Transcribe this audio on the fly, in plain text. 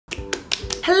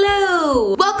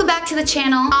Hello! Welcome back to the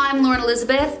channel. I'm Lauren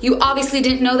Elizabeth. You obviously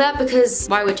didn't know that because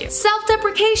why would you?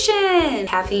 Self-deprecation!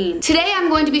 Caffeine. Today I'm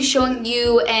going to be showing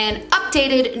you an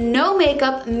updated no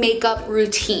makeup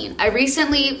routine.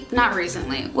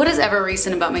 What is ever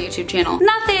recent about my YouTube channel?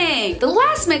 Nothing! The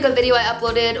last makeup video I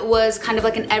uploaded was kind of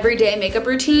like an everyday makeup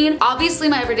routine. Obviously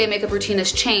my everyday makeup routine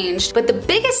has changed, but the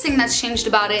biggest thing that's changed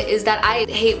about it is that I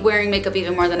hate wearing makeup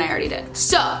even more than I already did.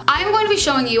 So, I'm going to be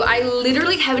showing you, I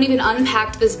literally haven't even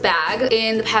unpacked this bag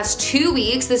in the past 2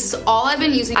 weeks. This is all I've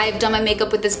been using. I've done my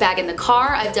makeup with this bag in the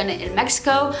car. I've done it in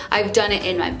Mexico. I've done it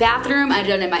in my bathroom. I've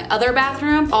done it in my other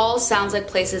bathroom. All sounds like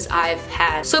places I've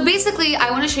had. So basically,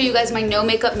 I want to show you guys my no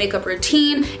makeup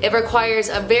routine. It requires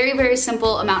a very, very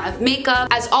simple amount of makeup.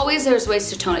 As always, there's ways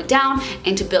to tone it down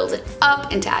and to build it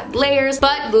up and to add layers,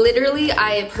 but literally,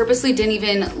 I purposely didn't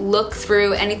even look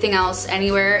through anything else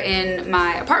anywhere in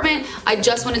my apartment. I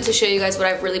just wanted to show you guys what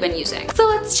I've really been using. So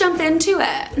let's jump into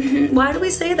it. Why do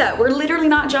we say that? We're literally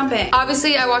not jumping.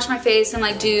 Obviously, I wash my face and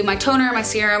like do my toner, my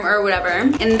serum, or whatever.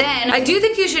 And then I do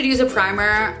think you should use a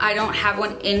primer. I don't have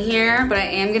one in here, but I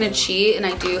am gonna cheat and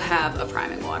I do have a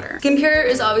priming water. Skincare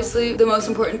is obviously the most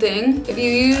important thing. If you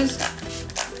use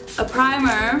a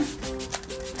primer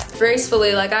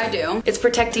gracefully like I do, it's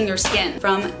protecting your skin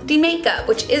from the makeup,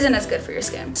 which isn't as good for your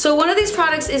skin. So one of these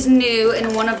products is new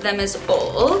and one of them is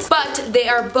old, but they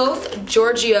are both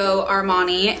Giorgio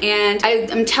Armani, and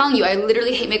I'm telling you, I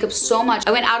literally hate makeup so much.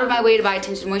 I went out of my way to buy a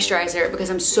tinted moisturizer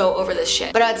because I'm so over this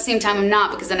shit. But at the same time, I'm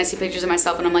not, because then I see pictures of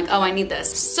myself and I'm like, oh, I need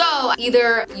this. So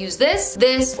either use this,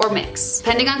 or mix.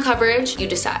 Depending on coverage, you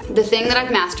decide. The thing that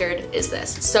I've mastered is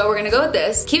this. So we're gonna go with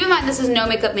this. Keep in mind, this is no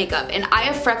makeup, and I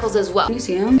have freckles as well. Can you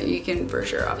see them? You can for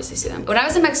sure obviously see them. When I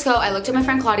was in Mexico, I looked at my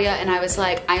friend Claudia and I was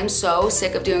like, I am so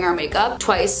sick of doing our makeup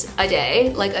twice a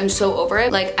day. Like, I'm so over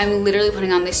it. Like, I'm literally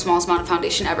putting on the smallest amount of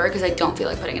foundation ever because I don't feel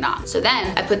like putting it on. So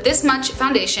then I put this much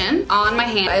foundation on my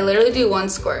hand. I literally do one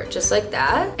squirt just like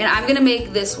that. And I'm gonna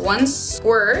make this one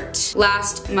squirt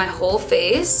last my whole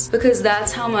face because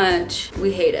that's how much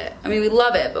we hate it. I mean, we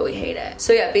love it, but we hate it.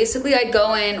 So yeah, basically I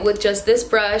go in with just this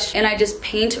brush and I just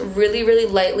paint really, really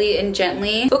lightly and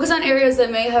gently. Focus on areas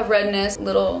that may have redness,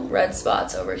 little red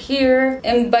spots over here.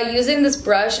 And by using this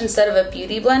brush instead of a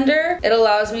beauty blender, it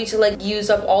allows me to like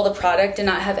use up all the product and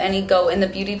not have any go in the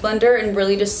beauty blender and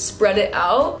really just spread it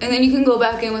out. And then you can go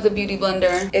back in with a beauty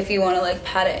blender if you want to like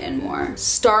pat it in more.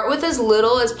 Start with as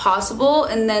little as possible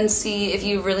and then see if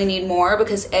you really need more,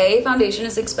 because A, foundation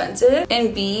is expensive,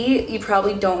 and B, you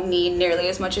probably don't need nearly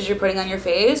as much as you're putting on your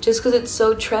face just because it's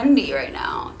so trendy right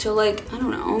now to like, I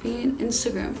don't know, be an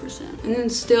Instagram person and then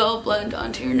still blend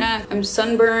onto your neck. I'm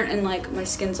sunburnt and like my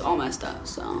skin's all messed up,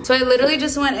 so I literally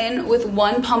just went in with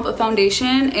one pump of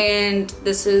foundation and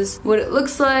this is what it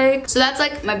looks like. So that's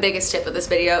like my biggest tip of this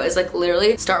video is like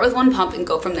literally start with one pump and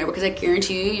go from there, because I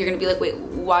guarantee you, you're gonna be like, wait,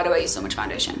 why do I use so much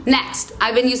foundation? Next,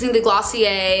 I've been using the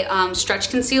Glossier stretch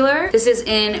concealer. This is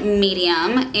in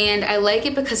medium and I like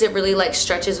it because it really like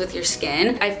stretches with your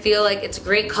skin. I feel like it's a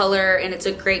great color and it's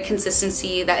a great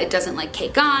consistency that it doesn't like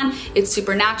cake on. It's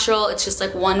super natural. It's just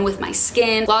like one with my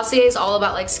skin. Glossier is all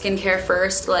about like skincare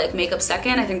first, like makeup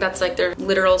second. I think that's like their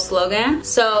literal slogan.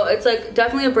 So it's like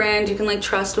definitely a brand you can like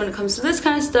trust when it comes to this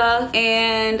kind of stuff.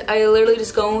 And I literally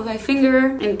just go in with my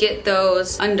finger and get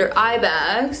those under eye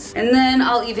bags. And then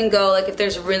I'll even go like if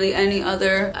there's really any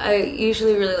other, I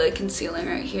usually really like concealing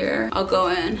right here. I'll go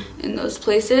in those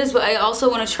places, but I also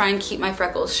want to try and keep my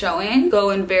freckles showing.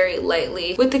 Go in very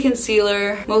lightly with the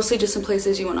concealer, mostly just in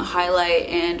places you want to highlight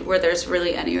and where there's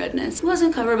really any redness. It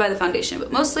wasn't covered by the foundation,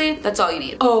 but mostly that's all you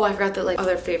need. Oh, I forgot the like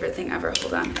other favorite thing ever.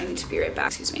 Hold on, I need to be right back.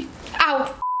 Excuse me.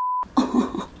 Ow!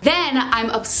 Then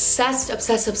I'm obsessed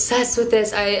with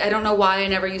this. I don't know why I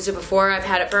never used it before. I've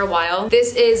had it for a while.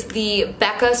 This is the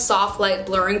Becca Soft Light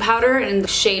Blurring Powder in the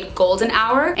shade Golden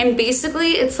Hour. And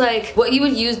basically it's like what you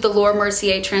would use the Laura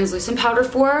Mercier translucent powder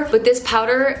for. But this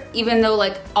powder, even though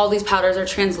like all these powders are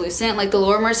translucent, like the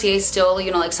Laura Mercier still,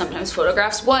 you know, like sometimes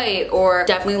photographs white or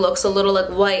definitely looks a little like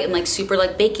white and like super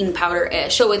like baking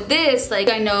powder-ish. So with this, like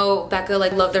I know Becca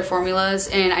like love their formulas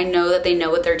and I know that they know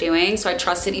what they're doing. So I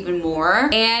trust it even more.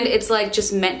 And it's like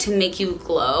just meant to make you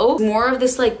glow. More of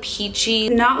this like peachy,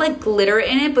 not like glitter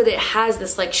in it, but it has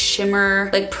this like shimmer,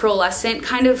 like pearlescent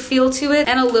kind of feel to it.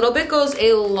 And a little bit goes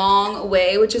a long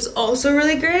way, which is also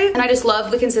really great. And I just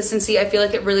love the consistency. I feel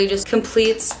like it really just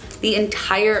completes the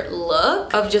entire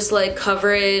look of just like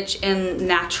coverage and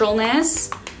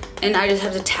naturalness. And I just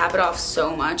have to tap it off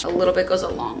so much. A little bit goes a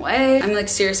long way. I'm like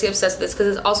seriously obsessed with this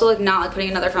because it's also like not like putting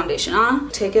another foundation on.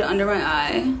 Take it under my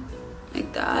eye,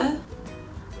 like that.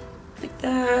 Like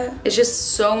that. It's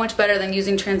just so much better than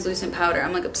using translucent powder.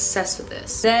 I'm like obsessed with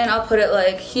this. Then I'll put it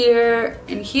like here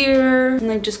and here and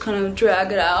like just kind of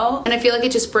drag it out. And I feel like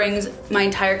it just brings my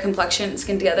entire complexion and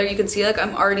skin together. You can see like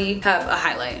I'm already have a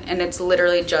highlight and it's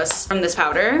literally just from this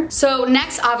powder. So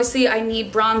next, obviously I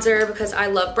need bronzer because I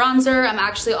love bronzer. I'm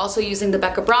actually also using the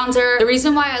Becca bronzer. The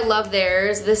reason why I love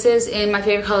theirs, this is in my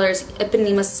favorite colors,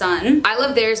 Ipanema Sun. I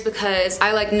love theirs because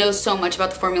I like know so much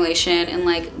about the formulation and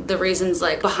like the reasons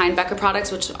like behind Becca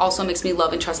products, which also makes me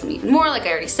love and trust them even more, like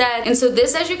I already said. And so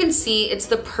this, as you can see, it's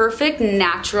the perfect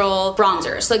natural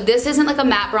bronzer. So like this isn't like a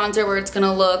matte bronzer where it's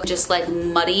gonna look just like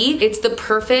muddy. It's the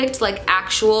perfect like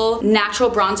actual natural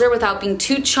bronzer without being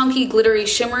too chunky, glittery,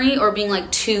 shimmery, or being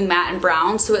like too matte and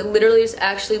brown. So it literally just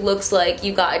actually looks like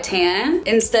you got a tan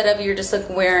instead of you're just like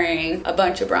wearing a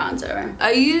bunch of bronzer.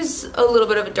 I use a little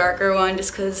bit of a darker one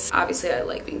just because obviously I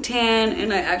like being tan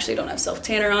and I actually don't have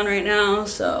self-tanner on right now,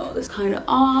 so this kind of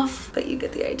off, but you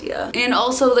get the idea. And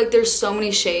also like there's so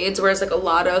many shades, whereas like a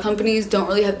lot of companies don't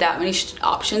really have that many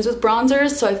options with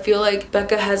bronzers, so I feel like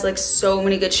Becca has like so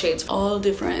many good shades, all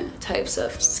different types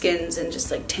of skins and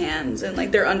just like tans, and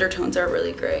like their undertones are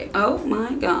really great. Oh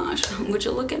my gosh, would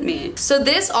you look at me. So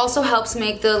this also helps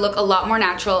make the look a lot more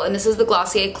natural, and this is the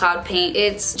Glossier Cloud Paint.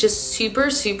 It's just super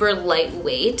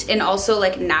lightweight and also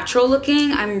like natural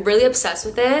looking. I'm really obsessed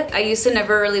with it. I used to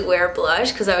never really wear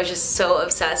blush because I was just so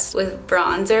obsessed with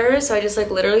bronzer, so I just like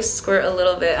literally squirt a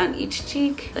little bit on each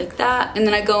cheek like that, and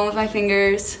then I go in with my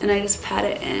fingers and I just pat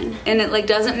it in, and it like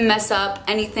doesn't mess up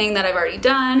anything that I've already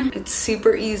done. It's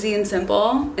super easy and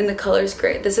simple, and the color's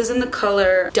great. This is in the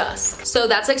color Dusk, so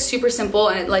that's like super simple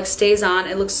and it like stays on.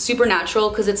 It looks super natural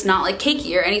because it's not like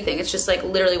cakey or anything. It's just like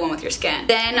literally one with your skin.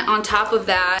 Then on top of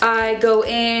that, I go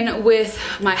in with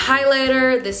my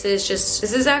highlighter. This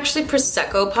is actually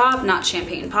Prosecco Pop, not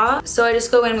Champagne Pop. So I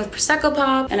just go in with Prosecco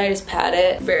Pop and I just pat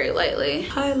it very lightly.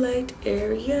 Highlight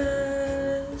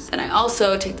areas. And I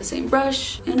also take the same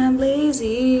brush, and I'm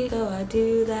lazy, so I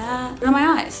do that on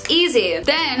my eyes. Easy.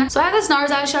 Then, so I have this NARS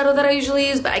eyeshadow that I usually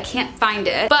use, but I can't find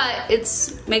it. But it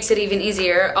makes it even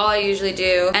easier. All I usually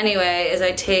do anyway is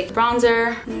I take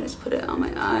bronzer and I just put it on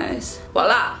my eyes.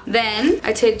 Voila. Then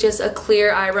I take just a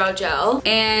clear eyebrow gel,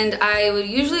 and I would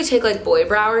usually take like Boy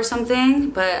Brow or something,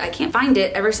 but I can't find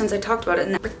it ever since I talked about it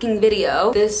in that freaking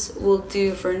video. This will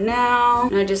do for now.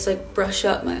 And I just like brush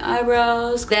up my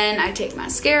eyebrows. Then I take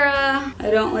mascara.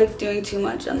 I don't like doing too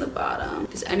much on the bottom.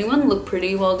 Does anyone look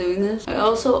pretty while doing this? I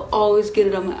also always get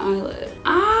it on my eyelid.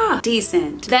 Ah,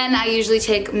 decent. Then I usually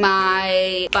take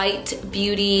my Bite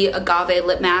Beauty Agave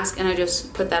lip mask and I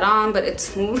just put that on, but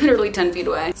it's literally 10 feet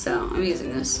away, so I'm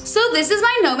using this. So this is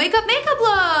my no makeup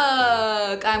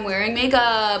look. I'm wearing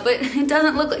makeup, but it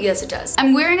doesn't look like, yes it does.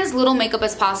 I'm wearing as little makeup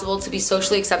as possible to be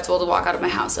socially acceptable to walk out of my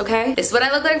house, okay? This is what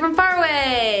I look like from far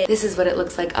away. This is what it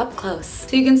looks like up close.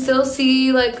 So you can still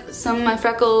see like some of my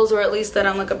freckles, or at least that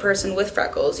I'm like a person with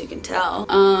freckles, you can tell.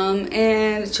 And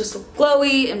it's just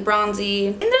glowy and bronzy,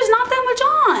 and there's not that much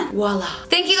on. Voila.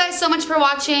 Thank you guys so much for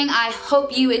watching. I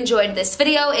hope you enjoyed this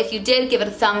video. If you did, give it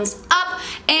a thumbs up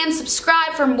and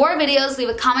subscribe for more videos. Leave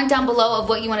a comment down below of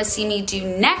what you want to see me do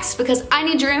next, because I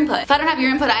need your input. If I don't have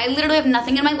your input, I literally have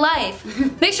nothing in my life.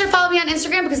 Make sure to follow me on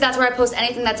Instagram, because that's where I post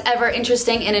anything that's ever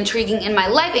interesting and intriguing in my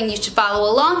life, and you should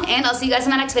follow along, and I'll see you guys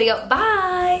in my next video.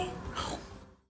 Bye!